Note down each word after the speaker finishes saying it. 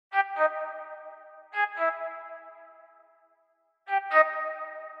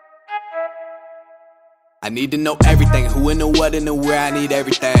I need to know everything, who and the what and the where, I need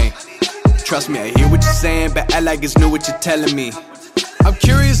everything. Trust me, I hear what you're saying, but act like it's new what you're telling me. I'm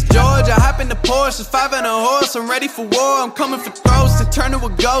curious, George, I hop in the Porsche, 5 and a horse, I'm ready for war, I'm coming for throats, to turn to a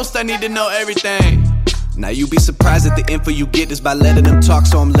ghost, I need to know everything. Now you be surprised at the info you get is by letting them talk,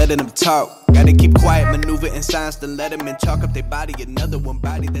 so I'm letting them talk. Gotta keep quiet, maneuver in silence, to let them in, chalk up their body, another one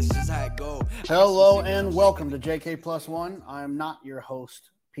body, that's just how it goes. Hello and welcome to JK Plus One. I'm not your host,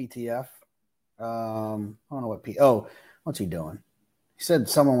 PTF. I don't know what what's he doing? He said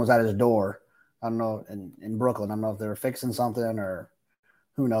someone was at his door. I don't know, in Brooklyn. I don't know if they were fixing something or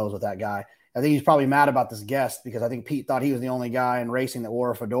who knows with that guy. I think he's probably mad about this guest because I think Pete thought he was the only guy in racing that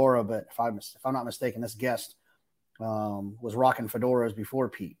wore a fedora. But if I'm not mistaken, this guest was rocking fedoras before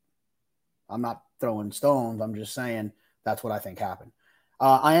Pete. I'm not throwing stones. I'm just saying that's what I think happened.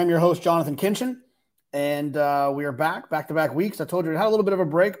 I am your host, Jonathan Kinchin, and we are back-to-back weeks. I told you we had a little bit of a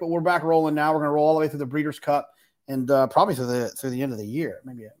break, but we're back rolling now. We're going to roll all the way through the Breeders' Cup and probably through the end of the year.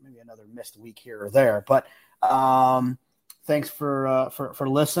 Maybe another missed week here or there. But thanks for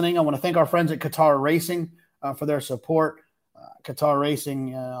listening. I want to thank our friends at Qatar Racing for their support. Qatar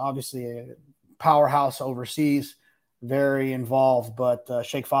Racing, obviously a powerhouse overseas, very involved, but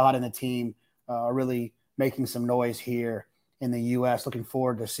Sheikh Fahad and the team are really making some noise here in the U.S. Looking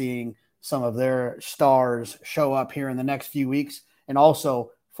forward to seeing some of their stars show up here in the next few weeks, and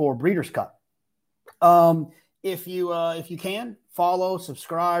also for Breeders' Cup. If you can, follow,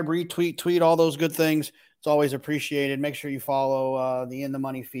 subscribe, retweet, tweet, all those good things. It's always appreciated. Make sure you follow the In the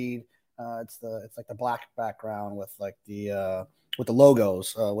Money feed. It's like the black background with like the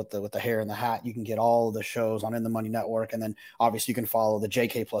logos with the hair and the hat. You can get all of the shows on In the Money Network, and then obviously you can follow the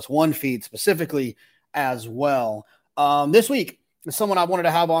JK Plus One feed specifically as well. This week is someone I wanted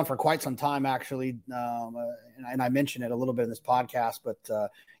to have on for quite some time, actually, and I mentioned it a little bit in this podcast.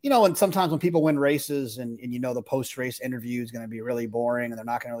 But and sometimes when people win races, and the post-race interview is going to be really boring, and they're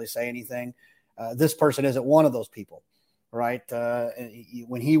not going to really say anything. This person isn't one of those people, right?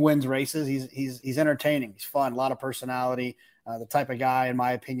 When he wins races, he's entertaining. He's fun, a lot of personality. The type of guy, in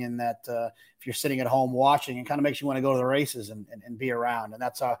my opinion, that if you're sitting at home watching, it kind of makes you want to go to the races and be around. And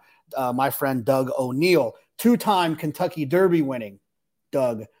that's my friend Doug O'Neill, two-time Kentucky Derby winning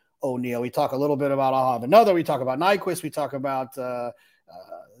Doug O'Neill. We talk a little bit about I'll Have Another. We talk about Nyquist. We talk about the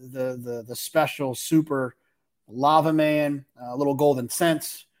special super Lava Man, Little Golden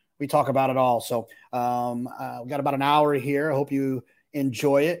Cents. We talk about it all. So we got about an hour here. I hope you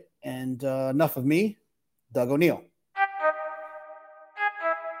enjoy it. And enough of me, Doug O'Neill.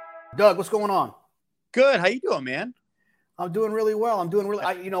 Doug, what's going on? Good. How you doing, man? I'm doing really well.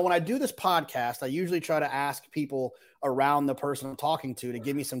 When I do this podcast, I usually try to ask people around the person I'm talking to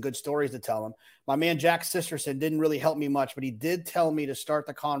give me some good stories to tell them. My man, Jack Sisterson, didn't really help me much, but he did tell me to start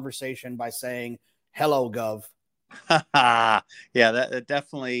the conversation by saying, "Hello, Gov." Yeah, that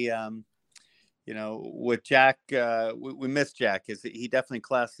definitely, with Jack, we miss Jack. He definitely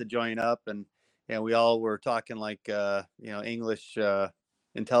classed the joint up, and we all were talking like, English,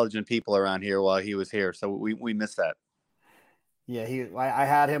 intelligent people around here while he was here. So we miss that. Yeah, I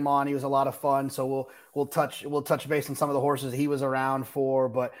had him on. He was a lot of fun. So we'll touch base on some of the horses he was around for.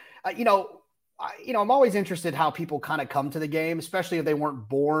 But I'm always interested how people kind of come to the game, especially if they weren't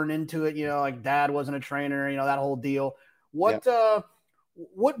born into it. Like Dad wasn't a trainer. That whole deal. What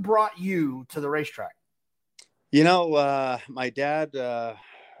brought you to the racetrack? My dad,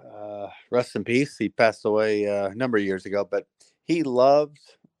 rest in peace. He passed away a number of years ago, but he loved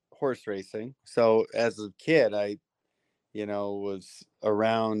horse racing. So as a kid, I was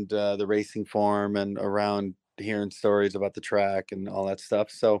around the racing form and around hearing stories about the track and all that stuff.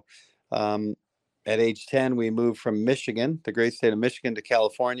 So at age 10, we moved from Michigan, the great state of Michigan, to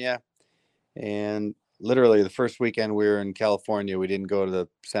California. And literally the first weekend we were in California, we didn't go to the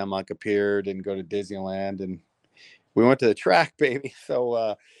San Monica Pier, didn't go to Disneyland, and we went to the track, baby.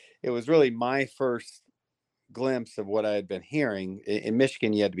 So it was really my first glimpse of what I had been hearing. In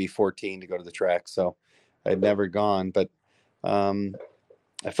Michigan, you had to be 14 to go to the track. So I'd never gone, but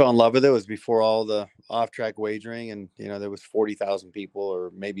I fell in love with it. It was before all the off-track wagering, and there was 40,000 people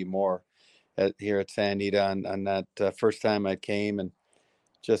or maybe more here at Santa Anita on that first time I came, and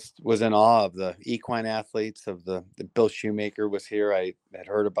just was in awe of the equine athletes. Of the Bill Shoemaker was here. I had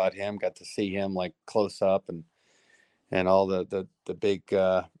heard about him, got to see him like close up, and all the big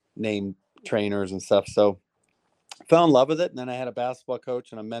name trainers and stuff. So fell in love with it. And then I had a basketball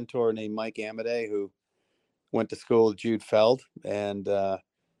coach and a mentor named Mike Amadei, who went to school with Jude Feld, and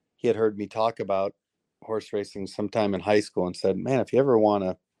he had heard me talk about horse racing sometime in high school and said, "Man, if you ever want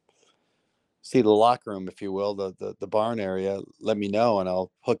to see the locker room, if you will, the barn area, let me know and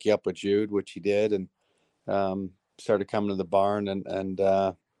I'll hook you up with Jude," which he did. And started coming to the barn, and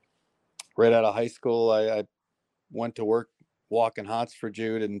right out of high school, I went to work walking hots for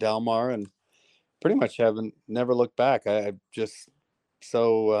Jude and Delmar, and pretty much haven't never looked back. I just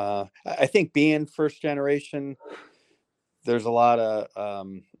I think being first generation, there's a lot of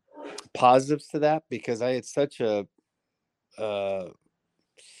positives to that, because I had such a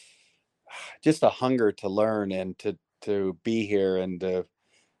just a hunger to learn and to be here and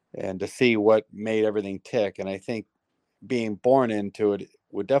to see what made everything tick. And I think being born into it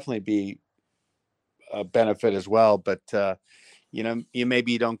would definitely be a benefit as well. But you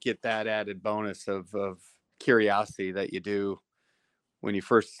maybe don't get that added bonus of curiosity that you do when you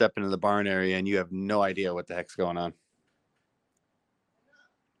first step into the barn area and you have no idea what the heck's going on.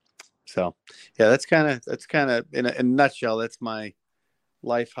 So yeah, that's kind of in a nutshell, that's my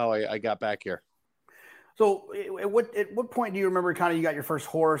life, how I got back here. So at what point do you remember kind of you got your first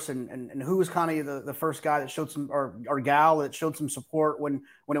horse, and who was kind of the first guy that showed some, or gal that showed some support when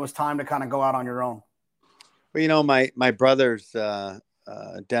it was time to kind of go out on your own? Well, my brothers,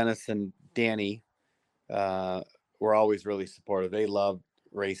 Dennis and Danny, were always really supportive. They loved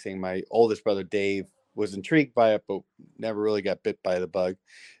racing. My oldest brother, Dave, was intrigued by it, but never really got bit by the bug.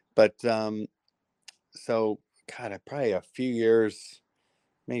 But so, God, probably a few years,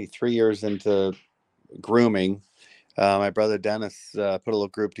 maybe 3 years into grooming, my brother Dennis put a little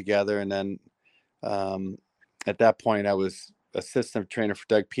group together. And then at that point, I was assistant trainer for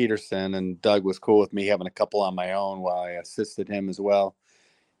Doug Peterson, and Doug was cool with me having a couple on my own while I assisted him as well.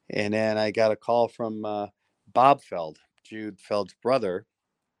 And then I got a call from Bob Feld, Jude Feld's brother.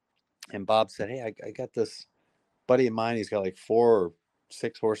 And Bob said, "Hey, I got this buddy of mine. He's got like 4 or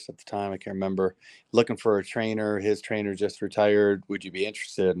 6 horses at the time. I can't remember. Looking for a trainer. His trainer just retired. Would you be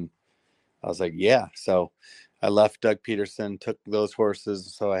interested?" And I was like, "Yeah." So I left Doug Peterson, took those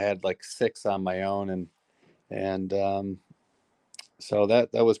horses. So I had like 6 on my own. And so that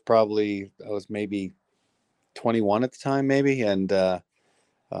was probably, I was maybe 21 at the time, maybe. And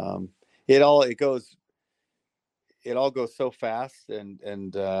it all goes so fast,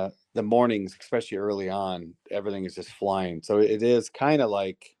 and the mornings, especially early on, everything is just flying. So it is kind of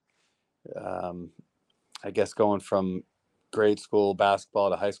like, I guess, going from grade school basketball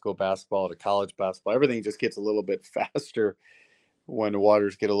to high school basketball to college basketball. Everything just gets a little bit faster when the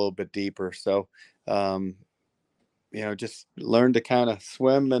waters get a little bit deeper. So just learn to kind of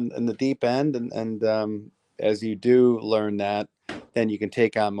swim in the deep end, and as you do learn that, then you can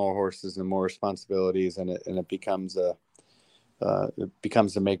take on more horses and more responsibilities, and it becomes to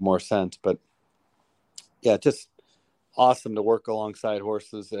make more sense. But yeah, just awesome to work alongside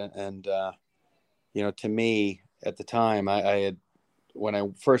horses. And to me at the time, I had, when I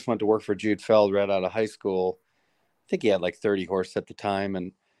first went to work for Jude Feld right out of high school, I think he had like 30 horses at the time.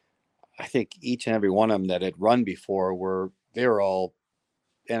 And I think each and every one of them that had run before they were all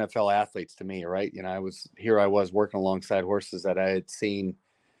NFL athletes to me, right? I was working alongside horses that I had seen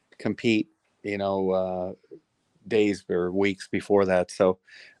compete, days or weeks before that. So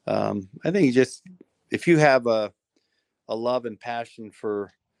I think if you have a love and passion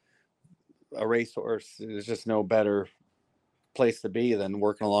for a racehorse, there's just no better place to be than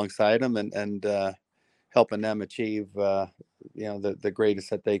working alongside them and helping them achieve the greatest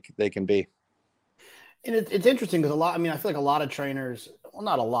that they can be. And it's interesting because I feel like a lot of trainers, well,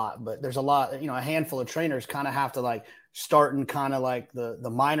 not a lot, but there's a lot, a handful of trainers kind of have to like start in kind of like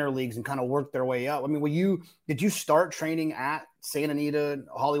the minor leagues and kind of work their way up. I mean, did you start training at Santa Anita,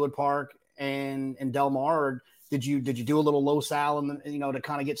 Hollywood Park, and Del Mar, or did you do a little Los Al to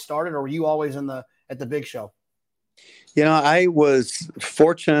kind of get started, or were you always at the big show? I was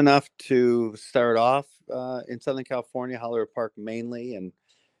fortunate enough to start off in Southern California, Hollywood Park mainly, and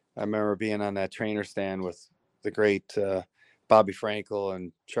I remember being on that trainer stand with the great Bobby Frankel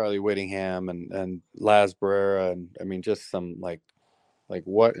and Charlie Whittingham and Laz Barrera. And I mean, just some like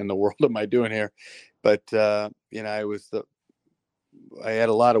what in the world am I doing here? But, I had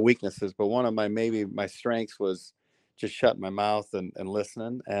a lot of weaknesses, but one of my strengths was just shutting my mouth and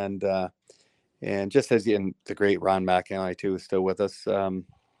listening. And just as the great Ron McAnally too is still with us,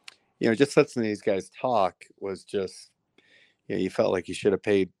 just listening to these guys talk was just, you felt like you should have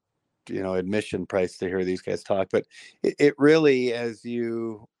paid admission price to hear these guys talk. But it really, as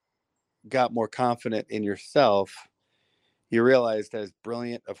you got more confident in yourself, you realized, as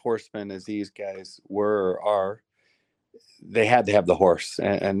brilliant of horsemen as these guys were or are, they had to have the horse.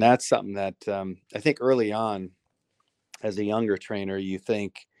 And that's something that I think early on as a younger trainer, you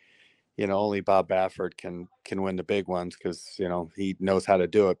think, only Bob Baffert can win the big ones because, he knows how to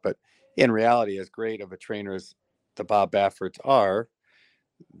do it. But in reality, as great of a trainer as the Bob Bafferts are,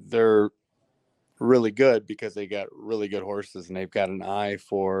 they're really good because they got really good horses, and they've got an eye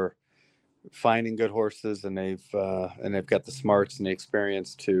for finding good horses, and they've got the smarts and the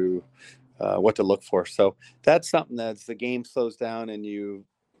experience to what to look for. So that's something that as the game slows down and you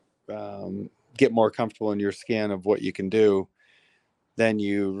get more comfortable in your skin of what you can do, then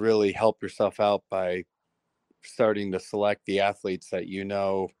you really help yourself out by starting to select the athletes that you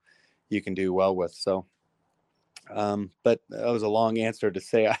can do well with. So but that was a long answer to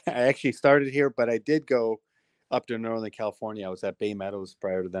say I actually started here, but I did go up to Northern California. I was at Bay Meadows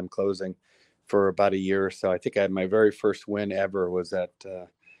prior to them closing for about a year or so. I think I had my very first win ever was at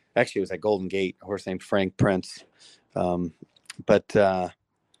actually it was at Golden Gate, a horse named Frank Prince. Yeah,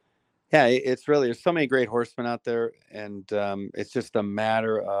 it's really, there's so many great horsemen out there, and it's just a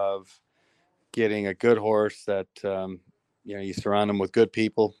matter of getting a good horse that you surround them with good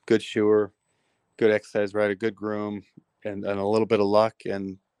people, good shoer, good exercise rider, good groom, and a little bit of luck,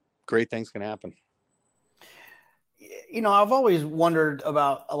 and great things can happen. I've always wondered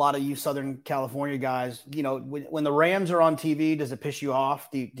about a lot of you Southern California guys. When the Rams are on TV, does it piss you off?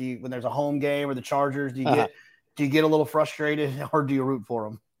 Do you when there's a home game or the Chargers, do you get a little frustrated, or do you root for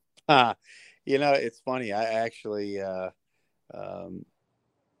them? It's funny. I actually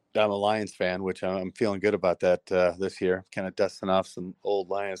I'm a Lions fan, which I'm feeling good about that this year. Kind of dusting off some old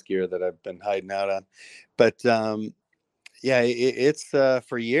Lions gear that I've been hiding out on. But it's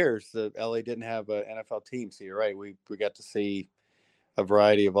for years LA didn't have an NFL team. So you're right. We got to see a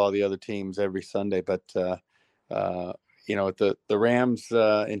variety of all the other teams every Sunday. But the Rams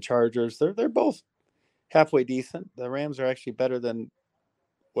and Chargers, they're both halfway decent. The Rams are actually better than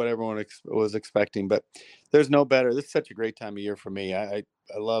what everyone was expecting, but there's no better. This is such a great time of year for me. I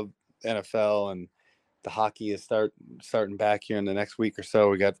love NFL, and the hockey is starting back here in the next week or so.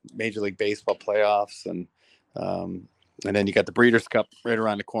 We got Major League Baseball playoffs, and then you got the Breeders' Cup right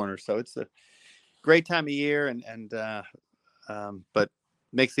around the corner. So it's a great time of year, but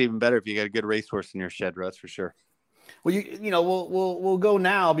makes it even better if you got a good racehorse in your shed, that's for sure. Well, we'll go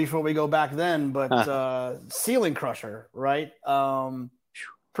now before we go back then, but Ceiling Crusher, right?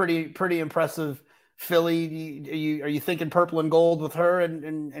 Pretty impressive filly. Are you thinking purple and gold with her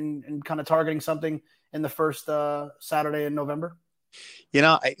and kind of targeting something in the first Saturday in November?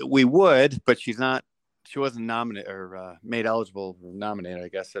 We would, but she wasn't nominated or made eligible, nominated, I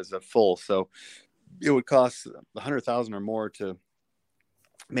guess, as a full. So it would cost $100,000 or more to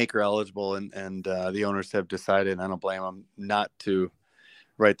make her eligible, and the owners have decided, and I don't blame them, not to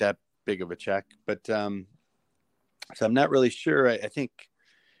write that big of a check. But so I'm not really sure. I think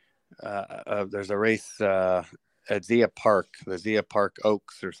there's a race at Zia Park, the Zia Park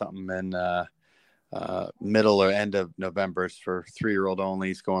Oaks or something, in middle or end of November. It's for 3-year-old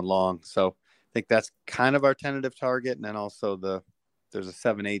only. It's going long. So I think that's kind of our tentative target. And then also there's a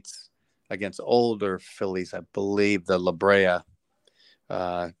 7/8 against older fillies. I believe the La Brea,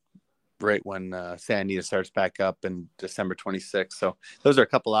 right when Santa Anita starts back up in December 26th. So those are a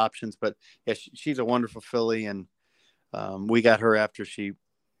couple options, but yeah, she's a wonderful filly. And we got her after she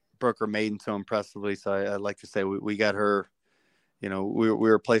broke her maiden so impressively. So I'd like to say we got her, we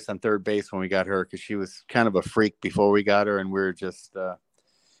were placed on third base when we got her, because she was kind of a freak before we got her. And we were just,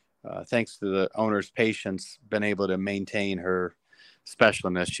 thanks to the owner's patience, been able to maintain her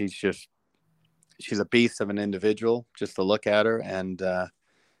specialness. She's a beast of an individual, just to look at her, and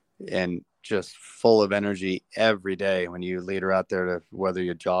just full of energy every day. When you lead her out there, to whether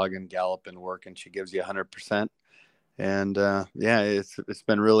you're jogging, galloping, working, she gives you 100%. And it's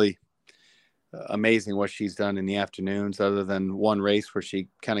been really amazing what she's done in the afternoons, other than one race where she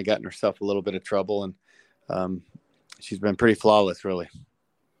kind of got in herself a little bit of trouble, and she's been pretty flawless, really.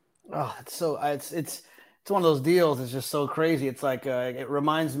 Oh, it's one of those deals. It's just so crazy. It's like it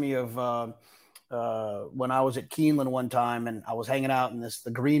reminds me of when I was at Keeneland one time, and I was hanging out in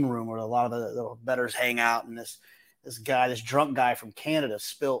the green room where a lot of the bettors hang out, and this drunk guy from Canada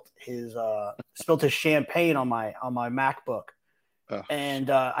spilt his champagne on my MacBook. Oh. And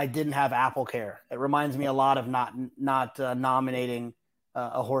I didn't have Apple Care. It reminds me a lot of not nominating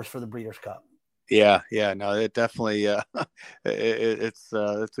a horse for the Breeders' Cup. Yeah, no, it definitely it's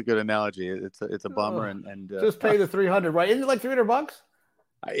a good analogy. It's a bummer, and just pay the $300, right? Isn't it like $300?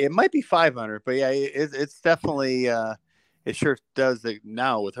 It might be $500, but yeah, it's definitely it sure does it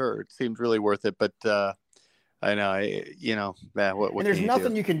now with her. It seems really worth it, but I know, man, what and there's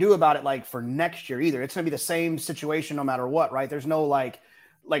nothing you can do about it, like for next year either. It's going to be the same situation no matter what, right? There's no like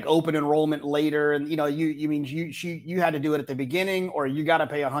open enrollment later, and you had to do it at the beginning, or you got to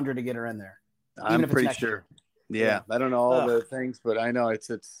pay $100 to get her in there. I'm pretty sure. Yeah, I don't know all the things, but I know it's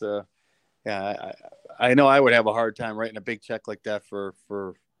I know I would have a hard time writing a big check like that for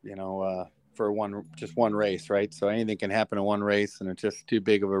for just one race, right? So anything can happen in one race, and it's just too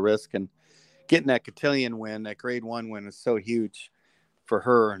big of a risk. And getting that cotillion win, that grade 1 win, is so huge for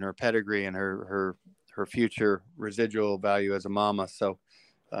her and her pedigree and her future residual value as a mama. So,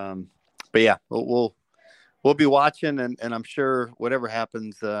 but yeah, we'll be watching, and I'm sure whatever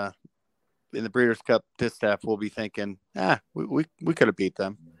happens in the Breeders' Cup Distaff, we'll be thinking, we could have beat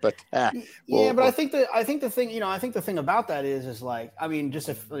them, but but I think the thing about that is like, I mean, just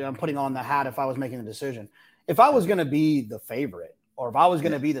if I'm putting on the hat, if I was making the decision, if I was going to be the favorite, or if I was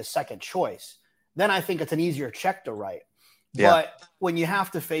going to be the second choice, then I think it's an easier check to write. Yeah. But when you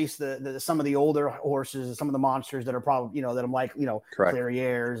have to face some of the older horses, some of the monsters that are probably, that I'm like,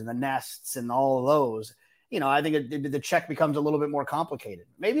 Clairières and the Nests and all of those, I think the check becomes a little bit more complicated.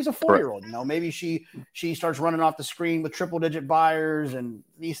 Maybe it's a 4-year-old, maybe she starts running off the screen with triple digit buyers and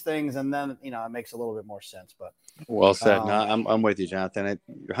these things. And then, it makes a little bit more sense, but well said. No, I'm with you, Jonathan.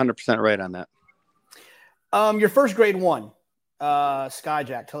 You're 100% right on that. Your first grade 1,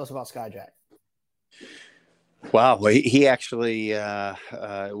 Skyjack. Tell us about Skyjack. Wow. Well, he actually,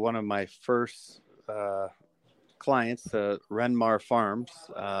 one of my first clients, Renmar Farms,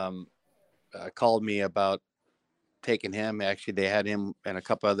 called me about taking him. Actually, they had him and a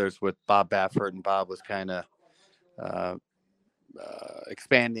couple others with Bob Baffert, and Bob was kind of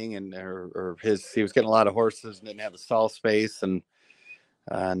expanding, and he was getting a lot of horses and didn't have the stall space, and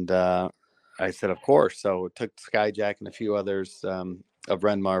I said, of course. So it took Skyjack and a few others of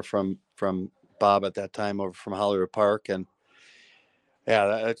Renmar from Bob at that time over from Hollywood Park, and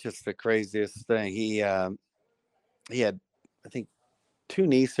yeah, that's just the craziest thing. He had, I think, 2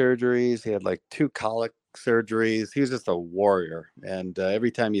 knee surgeries. He had like 2 colic surgeries. He was just a warrior. And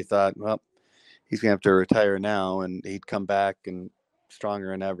every time you thought, well, he's going to have to retire now, and he'd come back and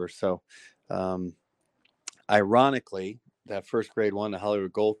stronger than ever. So ironically, that first grade 1, the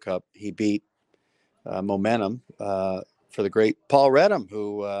Hollywood Gold Cup, he beat Momentum for the great Paul Redham,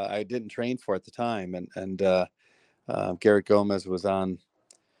 who I didn't train for at the time. And Garrett Gomez was on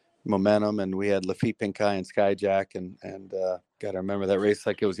Momentum, and we had Lafitte Pincay and Skyjack, and got to remember that race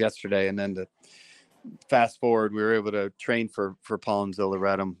like it was yesterday. And then to fast forward, we were able to train for Paul and Zilla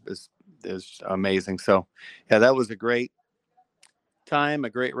Redham is amazing. So yeah, that was a great time, a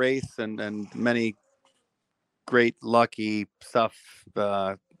great race, and many great lucky stuff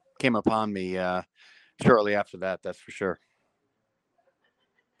came upon me shortly after that. That's for sure.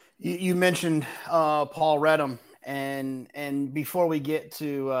 You mentioned Paul Redham, and before we get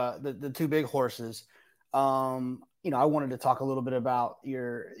to the 2 big horses, I wanted to talk a little bit about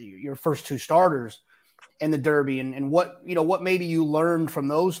your first 2 starters in the Derby, and what maybe you learned from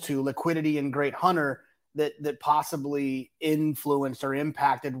those 2, Liquidity and Great Hunter, that possibly influenced or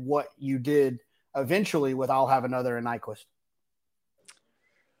impacted what you did eventually with I'll Have Another in Nyquist.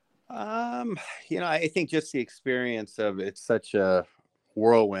 I think just the experience of it's such a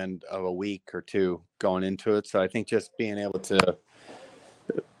whirlwind of a week or 2 going into it. So I think just being able to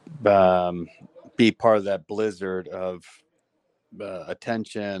be part of that blizzard of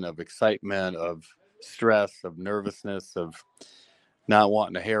attention, of excitement, of stress, of nervousness, of not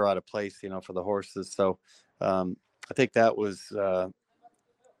wanting a hair out of place, for the horses. So I think that was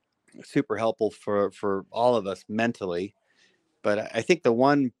super helpful for all of us mentally. But I think the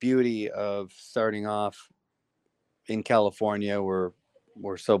one beauty of starting off in California, we're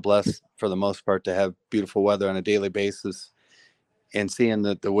so blessed for the most part to have beautiful weather on a daily basis, and seeing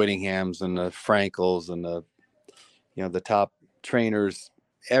the Whittinghams and the Frankels and the top trainers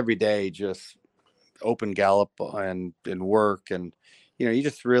every day just open gallop and work. And, you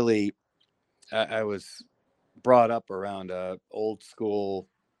just really, I was brought up around a old school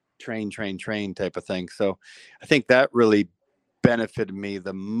train type of thing. So I think that really benefited me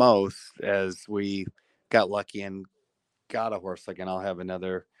the most as we got lucky and got a horse like, and I'll Have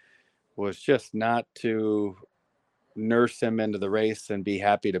Another, was just not to nurse him into the race and be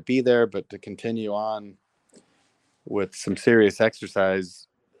happy to be there, but to continue on with some serious exercise,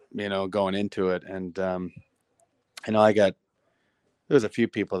 going into it. And there was a few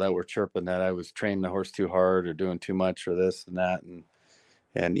people that were chirping that I was training the horse too hard or doing too much or this and that,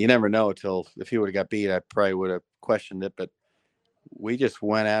 and you never know till if he would have got beat, I probably would have questioned it. But we just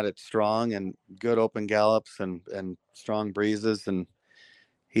went at it strong, and good open gallops and strong breezes, and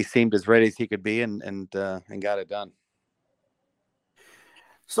he seemed as ready as he could be, and got it done.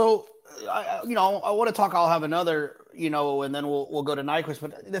 So, I want to talk I'll Have Another, and then we'll go to Nyquist.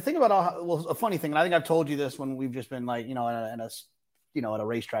 But the thing about a funny thing, and I think I've told you this when we've just been like, in a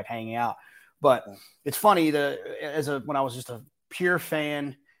racetrack hanging out. But it's funny when I was just a pure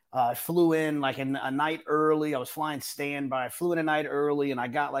fan I flew in like a night early. I was flying standby. I flew in a night early, and I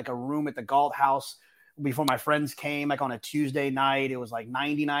got like a room at the Galt House before my friends came, like on a Tuesday night. It was like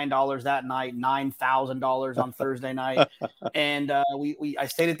 $99 that night, $9,000 on Thursday night. And I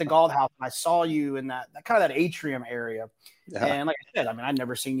stayed at the Galt House, and I saw you in that kind of that atrium area. Yeah. And like I said, I mean, I'd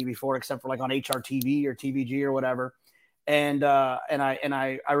never seen you before except for like on HRTV or TVG or whatever. And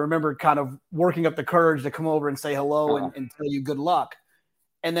I remember kind of working up the courage to come over and say hello and tell you good luck.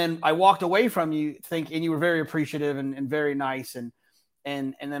 And then I walked away from you thinking you were very appreciative and very nice. And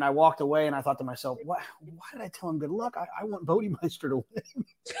then I walked away and I thought to myself, why did I tell him good luck? I want Bodemeister to win.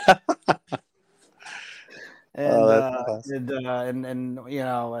 And you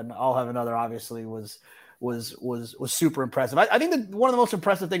know, and I'll Have Another obviously was super impressive. I think that one of the most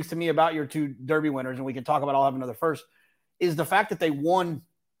impressive things to me about your two Derby winners, and we can talk about I'll Have Another first, is the fact that they won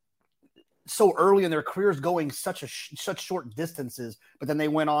so early in their careers going such short distances, but then they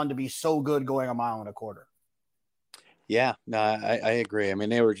went on to be so good going a mile and a quarter. Yeah, no, I agree. I mean,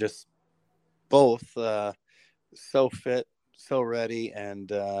 they were just both so fit, so ready, and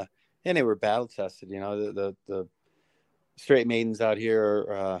they were battle tested. You know, the straight maidens out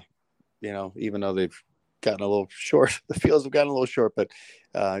here, you know, even though they've gotten a little short, the fields have gotten a little short, but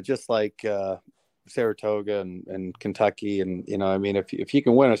just like Saratoga and Kentucky, and you know, I mean, if you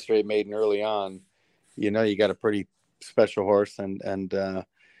can win a straight maiden early on, you know, you got a pretty special horse, and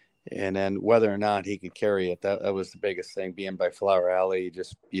then whether or not he could carry it, that was the biggest thing. Being by Flower Alley,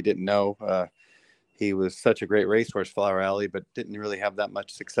 you didn't know. He was such a great racehorse, Flower Alley, but didn't really have that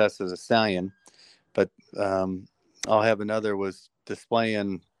much success as a stallion. But I'll Have Another was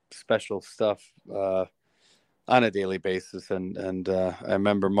displaying special stuff on a daily basis, and I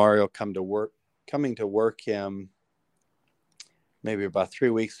remember Mario coming to work him maybe about 3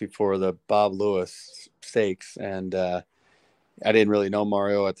 weeks before the Bob Lewis Stakes, and I didn't really know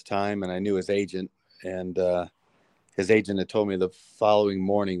Mario at the time, and I knew his agent, and his agent had told me the following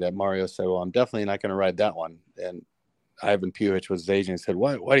morning that Mario said, well, I'm definitely not going to ride that one. And Ivan Puhich was his agent. He said,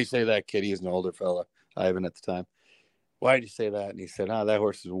 why do you say that, kid? He's an older fella, Ivan at the time. Why did you say that? And he said, that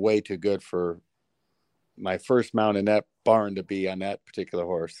horse is way too good for my first mount in that barn to be on that particular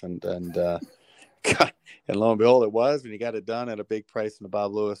horse. And lo and behold, it was, and he got it done at a big price in the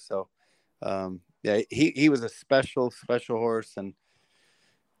Bob Lewis. So, yeah, he was a special horse, and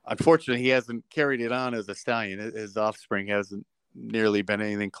unfortunately, he hasn't carried it on as a stallion. His offspring hasn't nearly been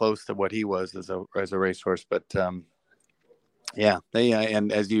anything close to what he was as a racehorse. But yeah,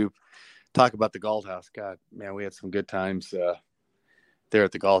 and as you talk about the Galt House, God, man, we had some good times there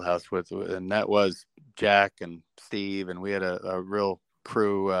at the Galt House and that was Jack and Steve, and we had a real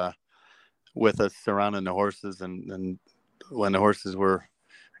crew with us surrounding the horses, and when the horses were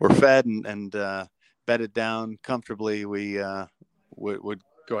fed and bedded down comfortably, we would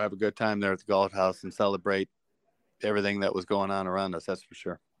go have a good time there at the Galt House and celebrate everything that was going on around us. That's for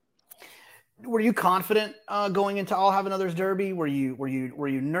sure. Were you confident going into I'll Have Another's Derby? Were you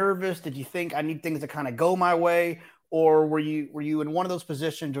nervous? Did you think I need things to kind of go my way? Or were you in one of those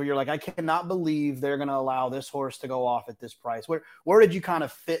positions where you're like, I cannot believe they're going to allow this horse to go off at this price? Where did you kind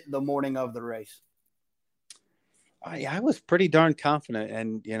of fit the morning of the race? I was pretty darn confident,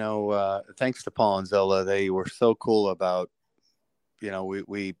 and you know, thanks to Paul and Zilla, they were so cool about, you know,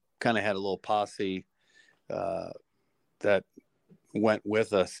 we kind of had a little posse that went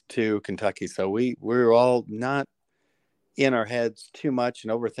with us to Kentucky, so we were all not in our heads too much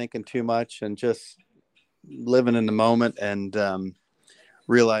and overthinking too much, and just living in the moment, and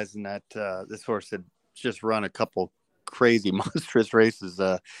realizing that this horse had just run a couple crazy monstrous races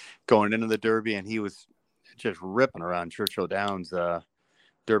going into the Derby, and he was just ripping around Churchill Downs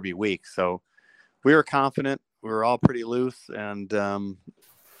Derby week. So we were confident. We were all pretty loose, and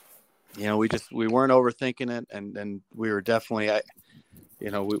you know, we weren't overthinking it, and we were definitely,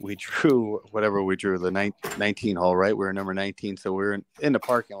 we drew whatever we drew, the 19 hole, right? We were number 19, so we were in the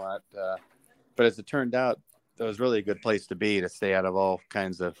parking lot. But as it turned out, that was really a good place to be, to stay out of all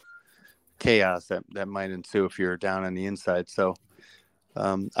kinds of chaos that might ensue if you're down on the inside. So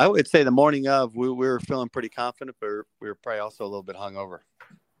I would say the morning of, we were feeling pretty confident, but we were probably also a little bit hungover.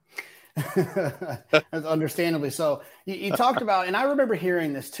 Understandably so. You talked about, and I remember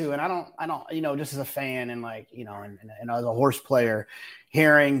hearing this too, and I don't, you know, just as a fan and like, you know, and as a horse player,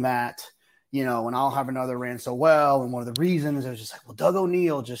 hearing that, you know, when I'll Have Another ran so well, and one of the reasons it was just like, well, Doug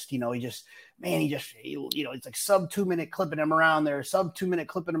O'Neill just, you know, it's like sub 2 minute clipping him around there, and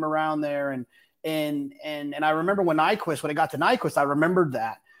I remember when I got to Nyquist, I remembered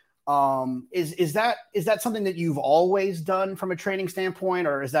that. Is that something that you've always done from a training standpoint,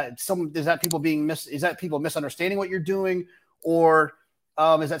 or is that people misunderstanding what you're doing, or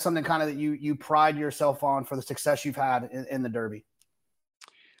Is that something kind of that you pride yourself on for the success you've had in the Derby?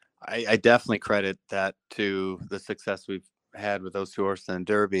 I definitely credit that to the success we've had with those two horses in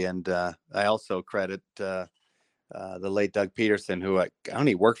Derby. And I also credit the late Doug Peterson, who I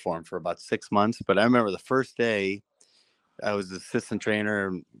only worked for him for about 6 months. But I remember the first day I was assistant trainer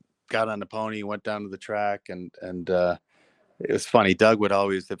and got on the pony, went down to the track, and it was funny. Doug would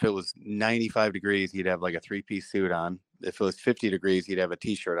always, if it was 95 degrees, he'd have like a 3-piece suit on. If it was 50 degrees, he'd have a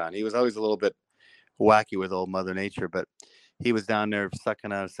t-shirt on. He was always a little bit wacky with old Mother Nature, but he was down there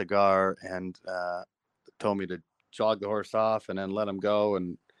sucking on a cigar and told me to jog the horse off and then let him go,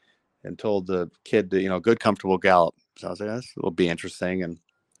 and told the kid to, good, comfortable gallop. So I was like, this will be interesting.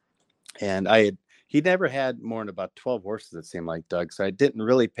 And he never had more than about 12 horses, it seemed like, Doug. So I didn't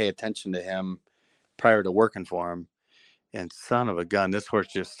really pay attention to him prior to working for him. And son of a gun, this horse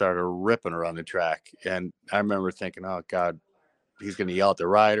just started ripping around the track. And I remember thinking, oh God, he's going to yell at the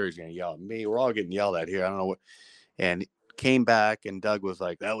rider. He's going to yell at me. We're all getting yelled at here. I don't know what. And came back and Doug was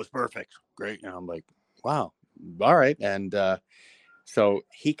like, that was perfect. Great. And I'm like, wow. All right. And so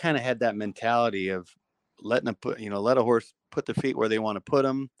he kind of had that mentality of letting him let a horse put the feet where they want to put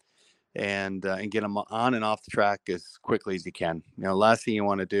them, and get them on and off the track as quickly as you can. Last thing you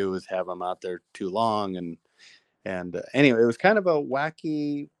want to do is have them out there too long. And anyway, it was kind of a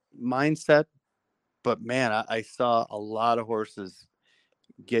wacky mindset, but man, I saw a lot of horses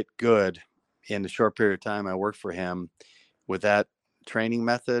get good in the short period of time I worked for him with that training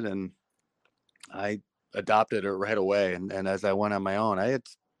method. And I adopted it right away. And as I went on my own, I had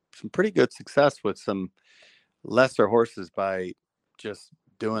some pretty good success with some lesser horses by just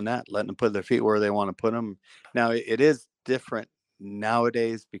doing that, letting them put their feet where they want to put them. Now it is different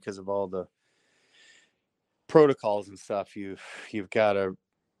nowadays because of all the protocols and stuff. You've got to,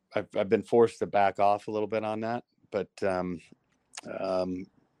 I've been forced to back off a little bit on that, but there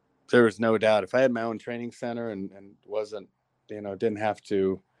was no doubt if I had my own training center and wasn't, didn't have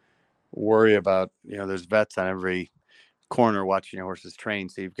to worry about, there's vets on every corner watching your horses train.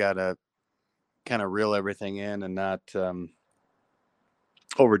 So you've got to kind of reel everything in and not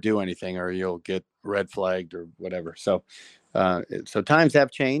overdo anything, or you'll get red flagged or whatever. So times have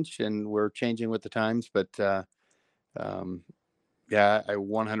changed and we're changing with the times, but yeah, I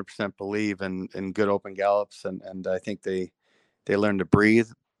 100% believe in good open gallops. And I think they learn to breathe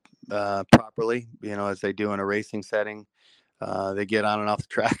properly, as they do in a racing setting. They get on and off the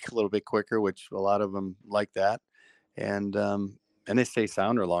track a little bit quicker, which a lot of them like that. And they stay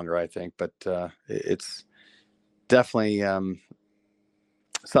sounder longer, I think, but it's definitely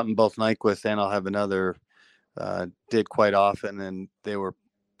something both Nyquist and I'll have another did quite often, and they were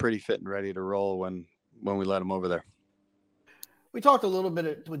pretty fit and ready to roll when we let them over there. We talked a little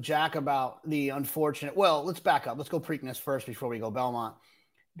bit with Jack about the unfortunate. Well, let's back up. Let's go Preakness first before we go Belmont.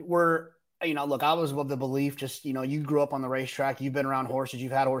 Look, I was of the belief, just, you grew up on the racetrack. You've been around horses.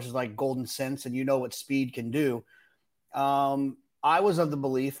 You've had horses like Golden Sense, and you know what speed can do. I was of the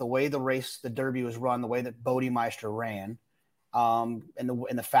belief the way the Derby was run, the way that Bodemeister ran, and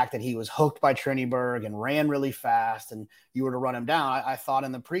the fact that he was hooked by Triniberg and ran really fast, and you were to run him down, I thought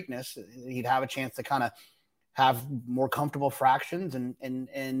in the Preakness he'd have a chance to kind of have more comfortable fractions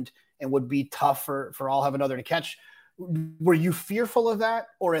and would be tough for I'll Have Another to catch. Were you fearful of that?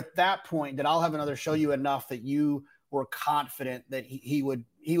 Or at that point, did I'll Have Another show you enough that you were confident that he would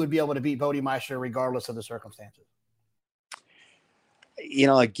be able to beat Bodemeister regardless of the circumstances?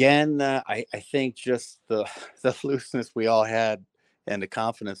 Again, I think just the looseness we all had and the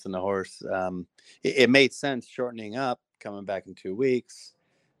confidence in the horse, it made sense shortening up, coming back in 2 weeks,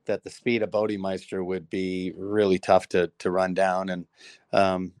 that the speed of Bodemeister would be really tough to run down. And,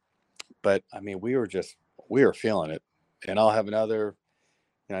 but I mean, we were feeling it. And I'll Have Another,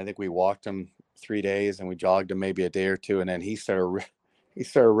 I think we walked him 3 days and we jogged him maybe a day or two. And then he started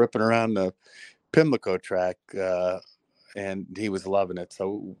ripping around the Pimlico track, and he was loving it.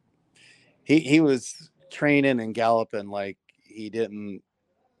 So he was training and galloping like he didn't,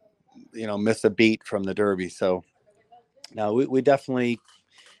 miss a beat from the Derby. So now we definitely,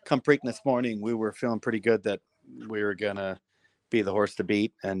 come Preakness morning, we were feeling pretty good that we were going to be the horse to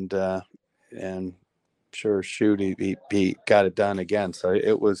beat. And sure, shoot, he got it done again. So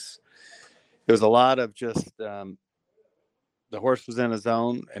it was a lot of just, the horse was in his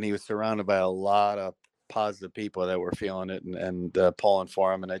zone and he was surrounded by a lot of positive people that were feeling it and pulling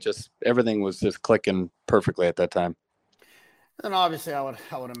for him. And everything was just clicking perfectly at that time. And obviously, I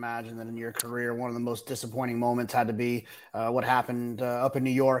would imagine that in your career, one of the most disappointing moments had to be what happened up in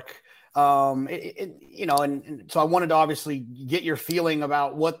New York And so I wanted to obviously get your feeling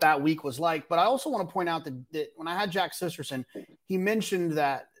about what that week was like. But I also want to point out that when I had Jack Sisterson, he mentioned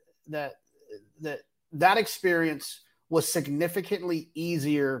that experience was significantly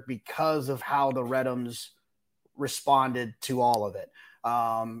easier because of how the Redhams responded to all of it.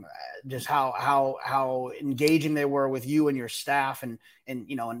 Just how engaging they were with you and your staff, and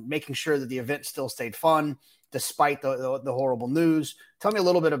making sure that the event still stayed fun despite the horrible news. Tell me a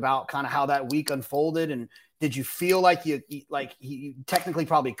little bit about kind of how that week unfolded, and did you feel like you technically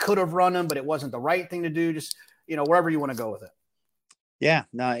probably could have run them, but it wasn't the right thing to do? Just, wherever you want to go with it. Yeah,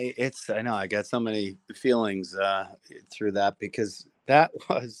 no, I know I got so many feelings through that, because that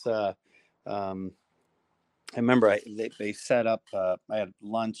was, I remember they set up, I had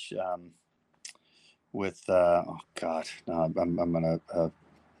lunch with, oh God, no, I'm going to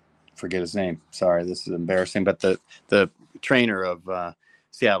forget his name. Sorry, this is embarrassing, but the trainer of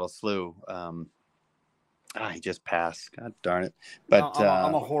Seattle Slew, he just passed. God darn it! But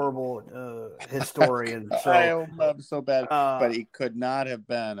I'm a horrible historian. So I'm so bad. But he could not have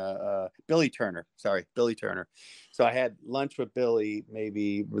been Billy Turner. Sorry, Billy Turner. So I had lunch with Billy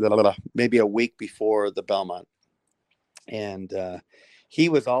maybe a week before the Belmont, and he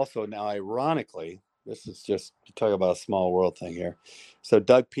was also, now ironically, this is just, you talk about a small world thing here. So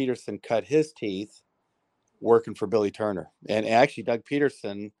Doug Peterson cut his teeth working for Billy Turner, and actually Doug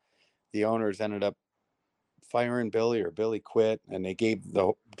Peterson, the owners ended up firing Billy, or Billy quit, and they gave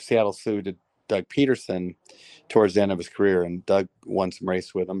the Seattle Slew to Doug Peterson towards the end of his career, and Doug won some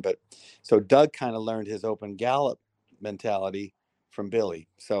race with him. But so Doug kind of learned his open gallop mentality from Billy.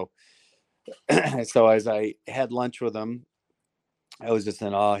 So so as I had lunch with him, I was just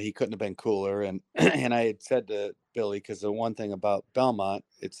in awe. He couldn't have been cooler. And and I had said to Billy, because the one thing about Belmont,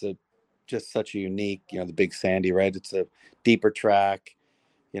 it's just such a unique, the Big Sandy, right? It's a deeper track,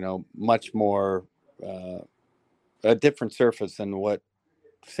 much more a different surface than what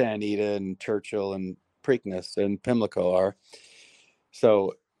Santa Anita and Churchill and Preakness and Pimlico are.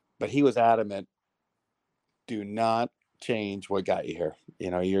 So, but he was adamant, do not change what got you here.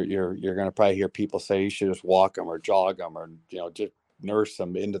 You're going to probably hear people say you should just walk them or jog them, or just nurse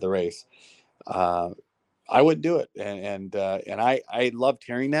them into the race. I wouldn't do it, and I loved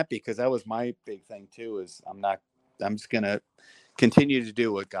hearing that, because that was my big thing too. Is I'm just going to continue to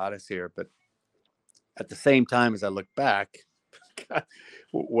do what got us here. But at the same time, as I look back,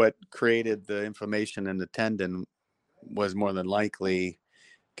 what created the inflammation in the tendon was more than likely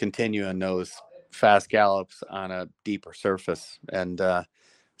continuing those fast gallops on a deeper surface. And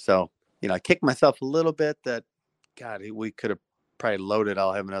so, I kicked myself a little bit that, God, we could have probably loaded.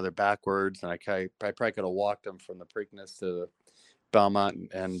 I'll have another backwards, and I probably could have walked him from the Preakness to the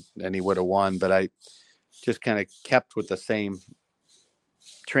Belmont, and he would have won. But I just kind of kept with the same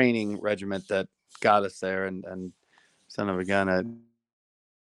training regiment that got us there, and son of a gun.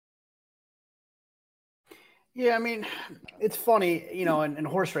 Yeah, I mean, it's funny, in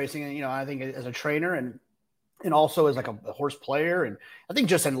horse racing, and I think as a trainer and also as like a horse player, and I think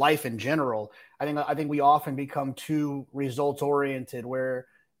just in life in general, I think we often become too results oriented, where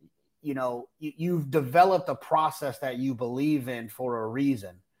you've developed a process that you believe in for a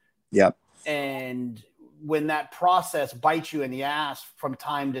reason. Yep. And when that process bites you in the ass from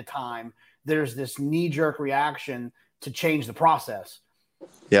time to time, there's this knee-jerk reaction to change the process.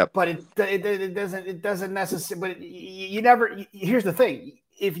 Yeah. But it doesn't necessarily, but you never, here's the thing.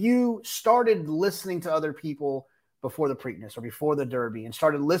 If you started listening to other people before the Preakness or before the Derby, and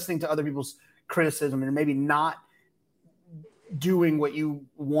started listening to other people's criticism, and maybe not doing what you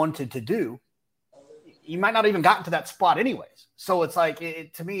wanted to do, you might not even gotten to that spot anyways. So it's like,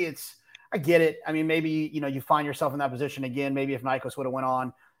 to me, I get it. I mean, maybe, you find yourself in that position again. Maybe if Nikos would have went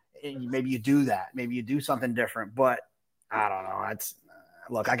on, maybe you do that. Maybe you do something different. But I don't know.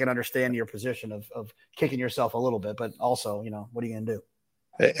 Look, I can understand your position of kicking yourself a little bit, but also, what are you going to do?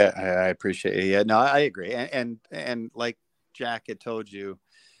 I appreciate it. Yeah, no, I agree. And like Jack had told you,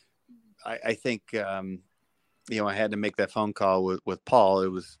 I think, I had to make that phone call with Paul. It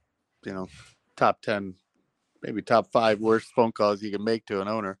was, top 10, maybe top 5 worst phone calls you can make to an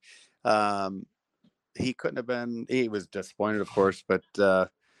owner. He couldn't have been, he was disappointed, of course, but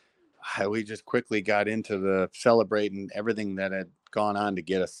we just quickly got into the celebrating everything that had gone on to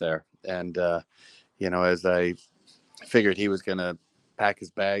get us there. And, as I figured he was going to pack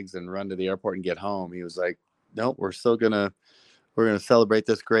his bags and run to the airport and get home, he was like, nope, we're going to celebrate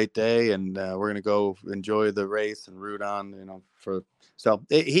this great day, and we're going to go enjoy the race and root on,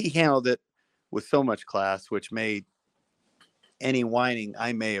 he handled it with so much class, which made any whining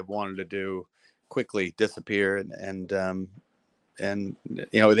I may have wanted to do quickly disappear. And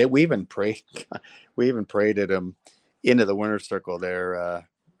we even prayed, at him into the winner's circle there.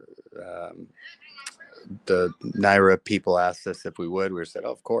 The NYRA people asked us if we would. We said,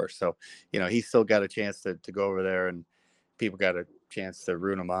 oh, of course. So, he still got a chance to go over there, and people got a chance to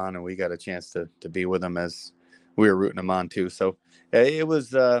root him on, and we got a chance to be with him as we were rooting him on too. So it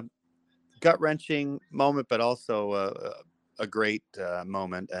was a gut-wrenching moment, but also a great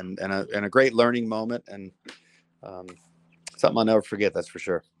moment and a great learning moment, and something I'll never forget. That's for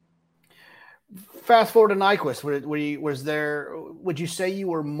sure. Fast forward to Nyquist. Would you say you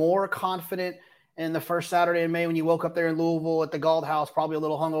were more confident in the first Saturday in May when you woke up there in Louisville at the Galt House, probably a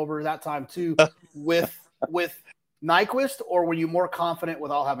little hungover that time too, with Nyquist, or were you more confident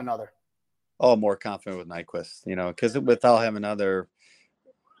with I'll Have Another? Oh, more confident with Nyquist, because with I'll Have Another,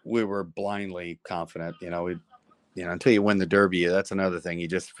 we were blindly confident, until you win the Derby. That's another thing. You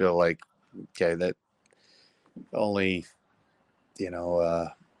just feel like, okay, that only, you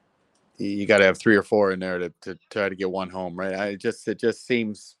got to have 3 or 4 in there to try to get one home, right? It just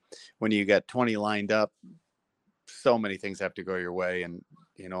seems when you got 20 lined up, so many things have to go your way, and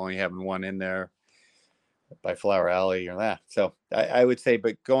only having one in there by Flower Alley or that. So I would say,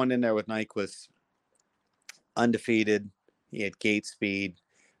 but going in there with Nyquist, undefeated, he had gate speed.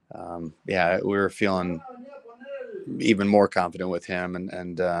 We were feeling even more confident with him,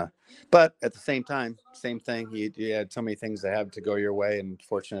 and but at the same time, same thing. You had so many things that have to go your way, and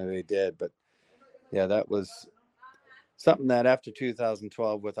fortunately they did. But yeah, that was something that after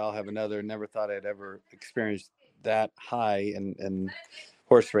 2012 with I'll Have Another, never thought I'd ever experienced that high in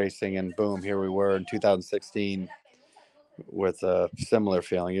horse racing, and boom, here we were in 2016 with a similar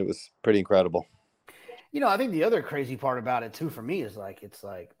feeling. It was pretty incredible. I think the other crazy part about it too for me is I'm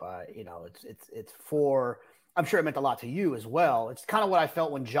sure it meant a lot to you as well. It's kind of what I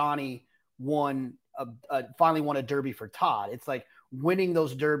felt when Johnny finally won a Derby for Todd. It's like winning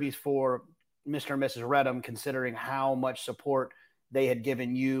those Derbies for Mr. and Mrs. Redham, considering how much support they had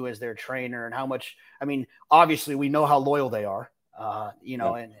given you as their trainer, and how much, obviously we know how loyal they are,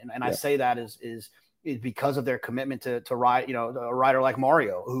 and I say that is because of their commitment to ride, a rider like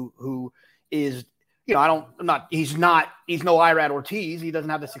Mario, who is, he's no Irad Ortiz. He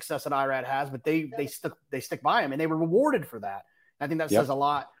doesn't have the success that Irad has, but they stick by him, and they were rewarded for that. I think that says a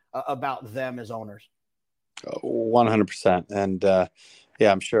lot about them as owners. 100%. And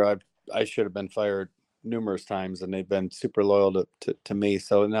I'm sure I should have been fired numerous times, and they've been super loyal to me.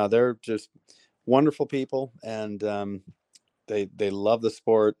 So now they're just wonderful people, and they love the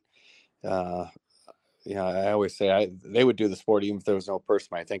sport. I always say they would do the sport even if there was no purse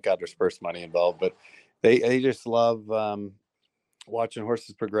money. Thank God there's purse money involved, but they just love watching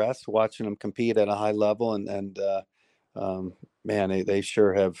horses progress, watching them compete at a high level, and they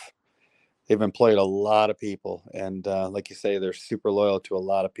sure have. They've employed a lot of people, and like you say, they're super loyal to a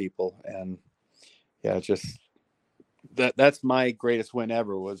lot of people, and it's just that's my greatest win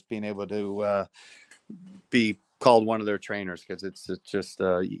ever, was being able to be called one of their trainers, because it's just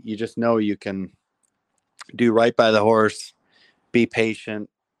you just know you can do right by the horse, be patient,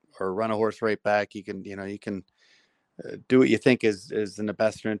 or run a horse right back. You can do what you think is in the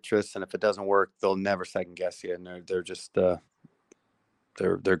best interest, and if it doesn't work, they'll never second guess you. And they're just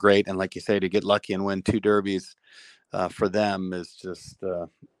they're great. And like you say, to get lucky and win 2 Derbies for them is just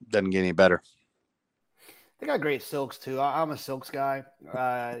doesn't get any better. They got great silks too. I'm a silks guy.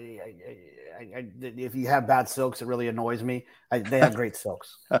 If you have bad silks, it really annoys me. They have great